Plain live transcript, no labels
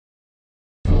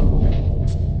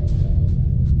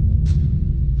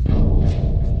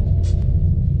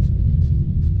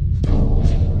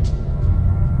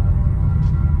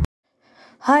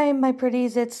Hi, my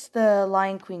pretties, it's the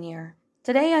Lion Queen here.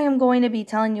 Today I am going to be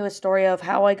telling you a story of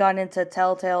how I got into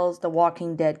Telltale's The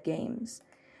Walking Dead games.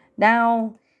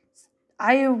 Now,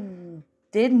 I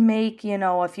did make,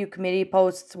 a few community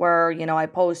posts where, I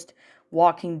post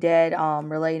Walking Dead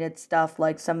related stuff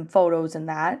like some photos and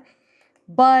that.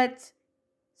 But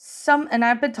and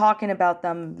I've been talking about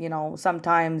them,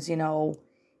 sometimes,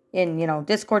 in,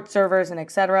 Discord servers and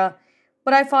etc.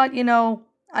 But I thought,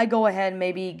 I go ahead and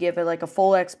maybe give it like a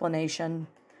full explanation.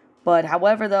 But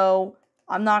however, though,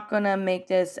 I'm not going to make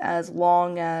this as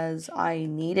long as I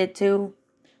need it to.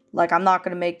 Like, I'm not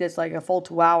going to make this like a full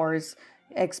 2 hours,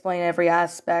 explain every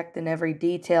aspect and every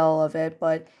detail of it.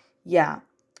 But yeah,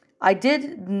 I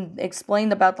did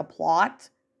explain about the plot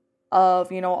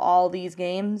of, all these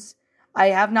games. I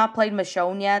have not played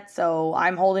Michonne yet, so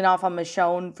I'm holding off on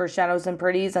Michonne for Shadows and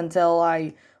Pretties until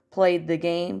I played the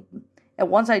game. And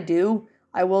once I do,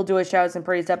 I will do a Shadows and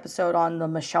Pretties episode on the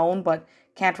Michonne, but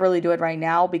can't really do it right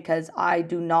now because I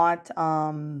do not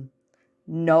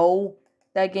know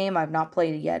that game. I've not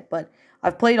played it yet, but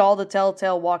I've played all the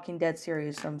Telltale Walking Dead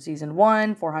series from Season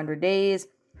 1, 400 Days,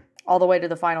 all the way to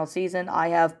the final season. I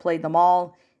have played them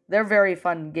all. They're very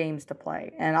fun games to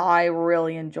play, and I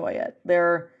really enjoy it.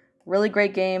 They're really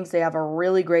great games. They have a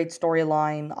really great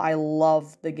storyline. I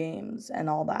love the games and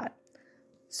all that.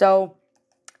 So,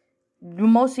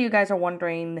 most of you guys are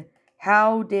wondering,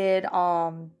 how did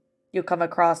you come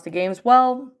across the games?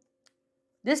 Well,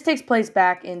 this takes place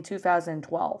back in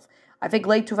 2012. I think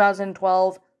late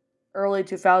 2012, early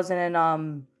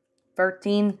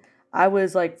 2013. I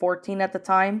was like 14 at the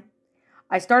time.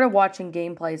 I started watching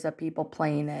gameplays of people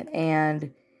playing it,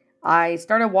 and I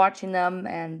started watching them,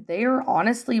 and they are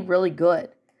honestly really good.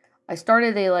 I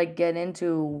started to like get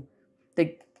into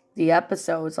the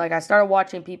episodes. Like, I started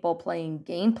watching people playing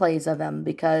gameplays of them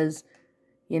because,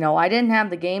 I didn't have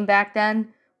the game back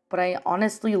then, but I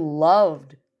honestly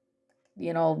loved,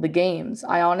 the games.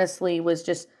 I honestly was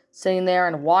just sitting there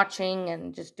and watching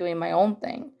and just doing my own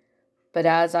thing. But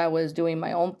as I was doing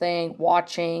my own thing,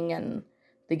 watching and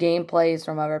the gameplays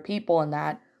from other people and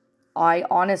that, I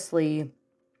honestly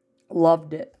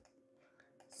loved it.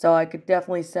 So I could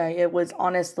definitely say it was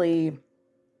honestly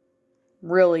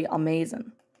really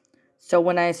amazing. So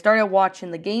when I started watching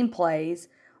the gameplays,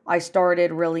 I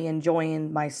started really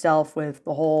enjoying myself with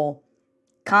the whole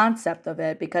concept of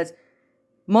it, because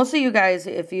most of you guys,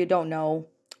 if you don't know,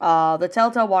 the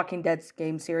Telltale Walking Dead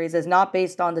game series is not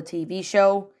based on the TV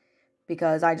show,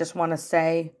 because I just want to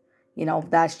say,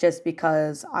 that's just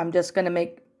because I'm just going to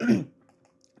make,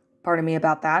 pardon me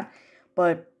about that,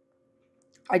 but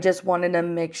I just wanted to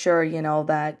make sure,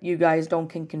 that you guys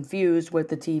don't get confused with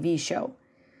the TV show.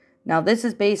 Now, this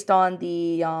is based on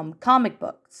the comic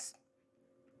books.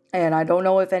 And I don't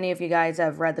know if any of you guys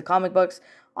have read the comic books.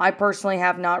 I personally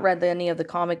have not read any of the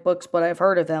comic books, but I've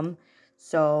heard of them.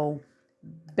 So,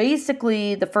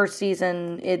 basically, the first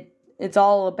season, it's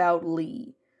all about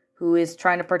Lee, who is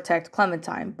trying to protect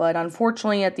Clementine. But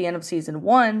unfortunately, at the end of season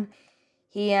 1,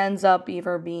 he ends up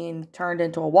either being turned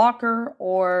into a walker,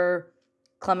 or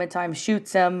Clementine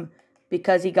shoots him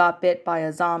because he got bit by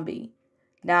a zombie.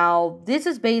 Now, this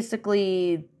is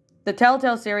basically, the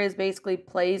Telltale series basically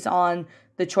plays on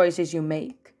the choices you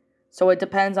make. So it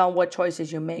depends on what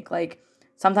choices you make. Like,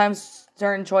 sometimes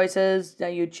certain choices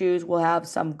that you choose will have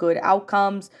some good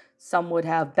outcomes. Some would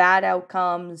have bad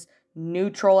outcomes,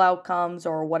 neutral outcomes,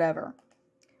 or whatever.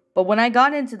 But when I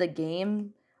got into the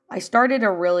game, I started to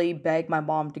really beg my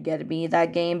mom to get me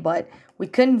that game, but we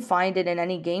couldn't find it in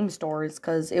any game stores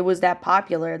because it was that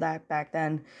popular that back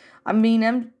then. I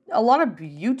mean, a lot of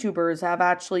YouTubers have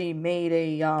actually made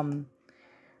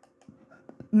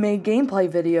made gameplay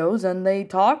videos, and they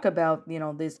talk about,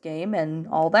 this game and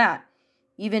all that.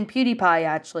 Even PewDiePie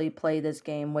actually played this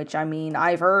game, which, I mean,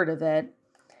 I've heard of it.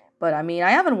 But, I mean,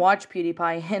 I haven't watched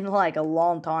PewDiePie in, like, a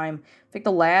long time. I think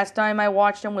the last time I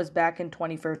watched him was back in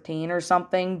 2013 or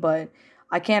something, but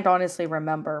I can't honestly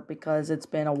remember because it's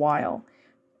been a while.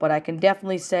 But I can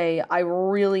definitely say I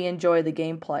really enjoy the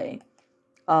gameplay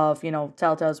of,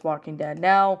 Telltale's Walking Dead.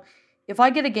 Now, if I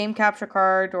get a game capture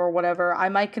card or whatever, I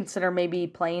might consider maybe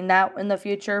playing that in the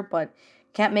future, but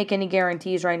can't make any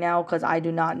guarantees right now because I do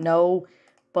not know.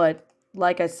 But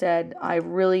like I said, I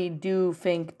really do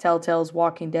think Telltale's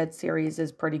Walking Dead series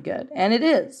is pretty good. And it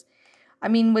is. I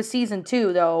mean, with season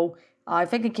 2, though, I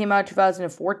think it came out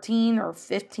 2014 or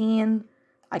 15.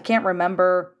 I can't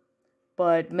remember.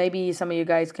 But maybe some of you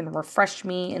guys can refresh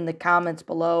me in the comments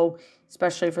below,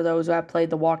 especially for those who have played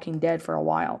The Walking Dead for a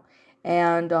while.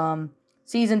 And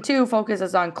season 2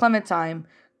 focuses on Clementine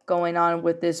going on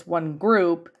with this one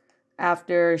group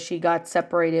after she got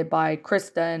separated by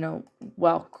Krista. And,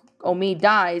 well, Omi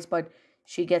dies, but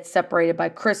she gets separated by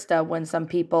Krista when some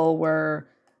people were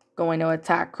going to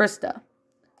attack Krista.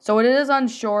 So it is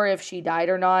unsure if she died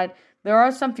or not. There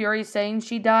are some theories saying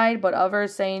she died, but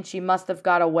others saying she must have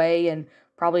got away and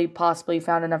probably possibly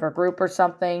found another group or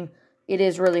something. It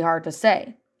is really hard to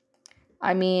say.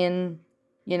 I mean,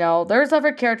 there's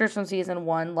other characters from season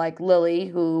 1, like Lily,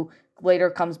 who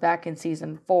later comes back in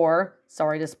season 4.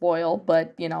 Sorry to spoil,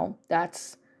 but,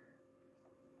 that's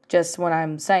just what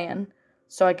I'm saying.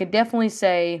 So I could definitely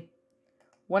say,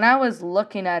 when I was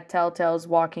looking at Telltale's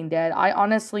Walking Dead, I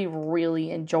honestly really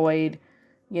enjoyed,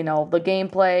 the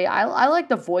gameplay. I like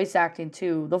the voice acting,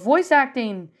 too. The voice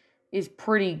acting is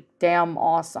pretty damn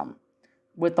awesome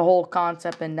with the whole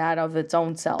concept and that of its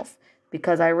own self,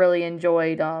 because I really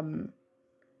enjoyed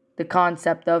the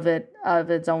concept of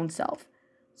its own self.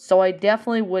 So I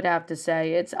definitely would have to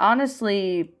say it's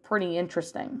honestly pretty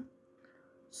interesting.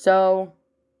 So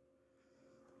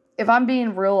if I'm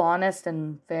being real honest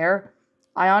and fair,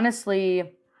 I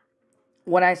honestly,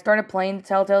 when I started playing the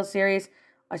Telltale series,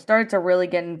 I started to really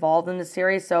get involved in the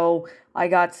series. So I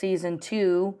got season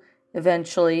 2.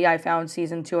 Eventually, I found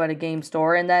season 2 at a game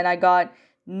store. And then I got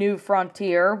New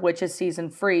Frontier, which is season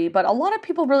 3. But a lot of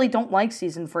people really don't like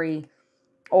season 3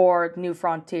 or New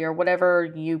Frontier, whatever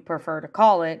you prefer to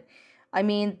call it. I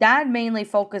mean, that mainly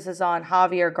focuses on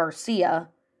Javier Garcia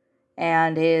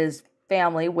and his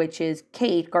family, which is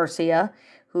Kate Garcia,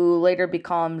 who later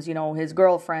becomes, his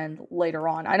girlfriend later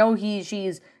on. I know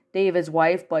she's David's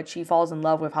wife, but she falls in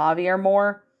love with Javier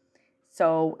more.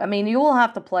 So, I mean, you will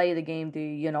have to play the game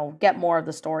to, get more of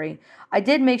the story. I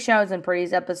did make Shadows and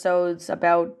Pretties episodes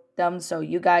about them, so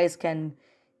you guys can,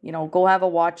 go have a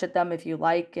watch at them if you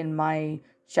like in my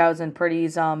Shadows and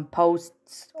Pretties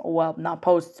posts. Well, not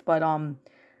posts, but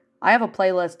I have a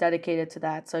playlist dedicated to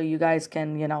that, so you guys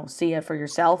can, see it for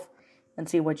yourself and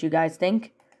see what you guys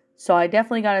think. So I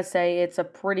definitely gotta say it's a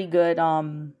pretty good,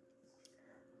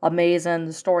 amazing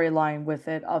storyline with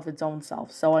it of its own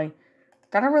self. So I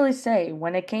gotta really say,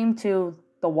 when it came to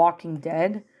The Walking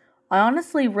Dead, I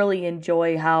honestly really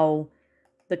enjoy how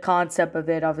the concept of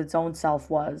it of its own self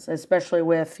was, especially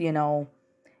with,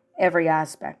 every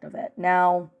aspect of it.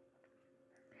 Now,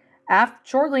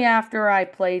 shortly after I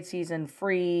played season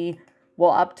 3,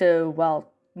 up to,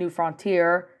 New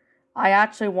Frontier, I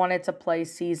actually wanted to play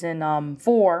season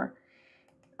 4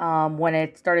 when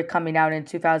it started coming out in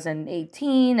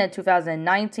 2018 and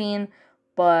 2019.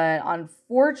 But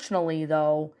unfortunately,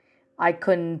 though, I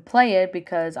couldn't play it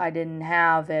because I didn't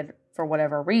have it for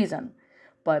whatever reason.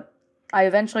 But I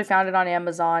eventually found it on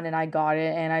Amazon and I got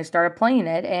it and I started playing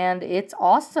it and it's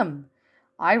awesome.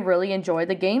 I really enjoyed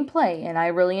the gameplay and I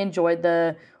really enjoyed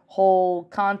the whole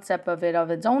concept of it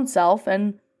of its own self,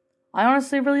 and I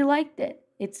honestly really liked it.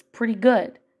 It's pretty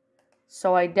good.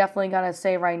 So I definitely gotta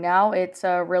say right now, it's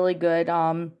a really good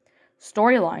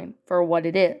storyline for what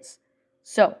it is.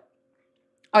 So,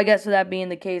 I guess with that being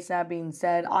the case, that being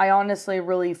said, I honestly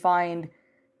really find,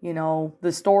 the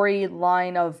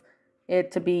storyline of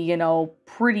it to be,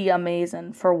 pretty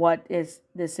amazing for what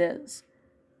this is.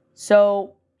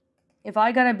 So, if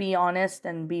I gotta be honest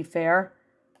and be fair,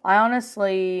 I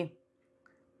honestly,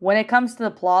 when it comes to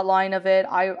the plot line of it,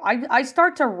 I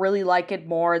start to really like it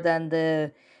more than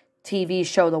the TV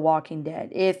show The Walking Dead,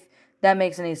 if that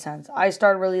makes any sense. I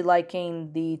started really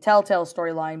liking the Telltale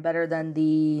storyline better than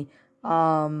the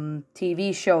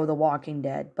TV show The Walking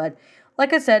Dead. But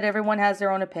like I said, everyone has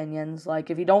their own opinions. Like,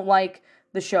 if you don't like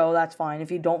the show, that's fine.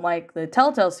 If you don't like the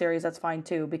Telltale series, that's fine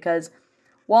too. Because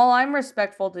while I'm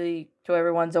respectful to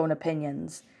everyone's own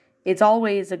opinions, it's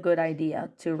always a good idea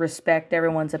to respect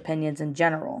everyone's opinions in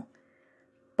general.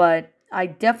 But I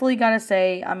definitely gotta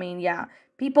say, I mean, yeah,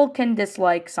 people can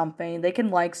dislike something, they can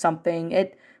like something.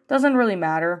 It doesn't really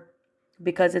matter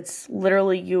because it's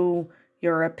literally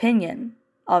your opinion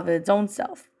of its own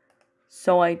self.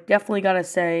 So I definitely gotta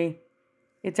say,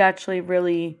 it's actually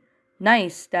really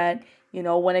nice that,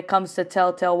 when it comes to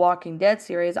Telltale Walking Dead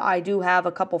series, I do have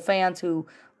a couple fans who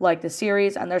like the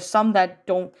series, and there's some that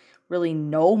don't really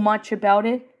know much about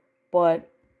it,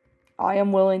 but I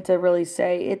am willing to really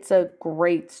say it's a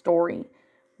great story.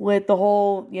 With the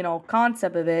whole,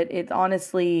 concept of it, it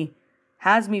honestly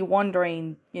has me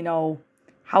wondering,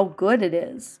 how good it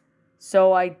is.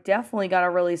 So I definitely gotta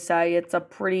really say it's a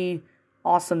pretty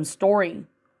awesome story.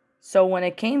 So when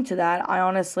it came to that, I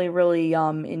honestly really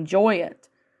enjoy it.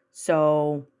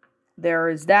 So there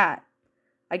is that.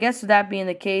 I guess with that being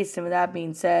the case and with that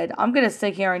being said, I'm gonna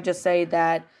sit here and just say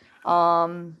that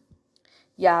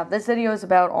yeah, this video is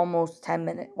about almost 10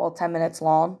 minutes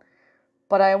long.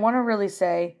 But I want to really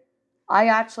say, I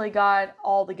actually got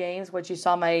all the games, which you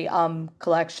saw my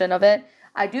collection of it.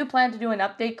 I do plan to do an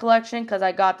update collection because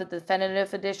I got the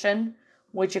definitive edition,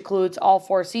 which includes all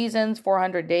 4 seasons,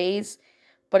 400 days,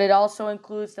 but it also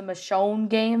includes the Michonne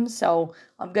games. So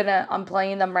I'm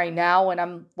playing them right now, and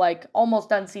I'm like almost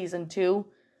done season 2,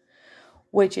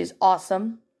 which is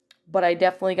awesome. But I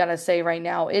definitely gotta say right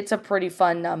now, it's a pretty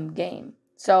fun game.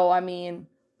 So I mean,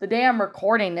 the day I'm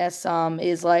recording this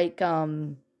is like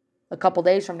a couple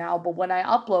days from now. But when I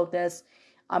upload this,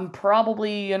 I'm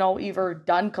probably either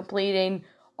done completing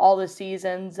all the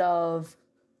seasons of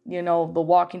The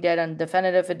Walking Dead on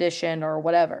Definitive Edition or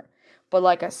whatever. But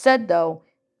like I said though,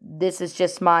 this is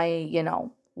just my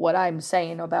what I'm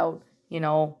saying about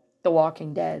The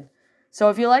Walking Dead. So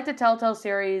if you like the Telltale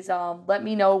series, let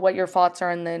me know what your thoughts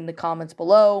are in the comments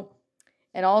below.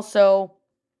 And also,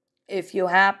 if you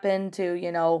happen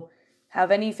to,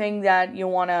 have anything that you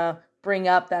want to bring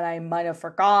up that I might have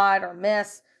forgot or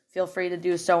missed, feel free to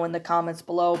do so in the comments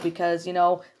below because,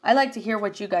 I like to hear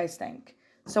what you guys think.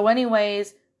 So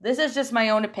anyways, this is just my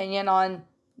own opinion on,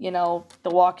 the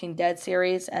Walking Dead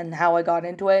series and how I got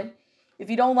into it. If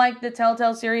you don't like the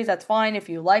Telltale series, that's fine. If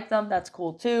you like them, that's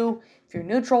cool too. If you're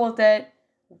neutral with it,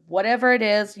 whatever it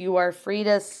is, you are free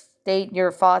to state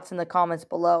your thoughts in the comments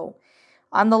below.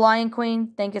 I'm the Lion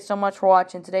Queen. Thank you so much for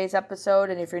watching today's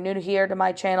episode. And if you're new here to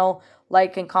my channel,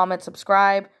 like and comment,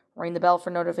 subscribe, ring the bell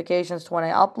for notifications to when I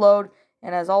upload.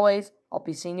 And as always, I'll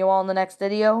be seeing you all in the next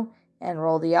video. And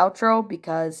roll the outro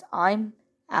because I'm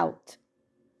out.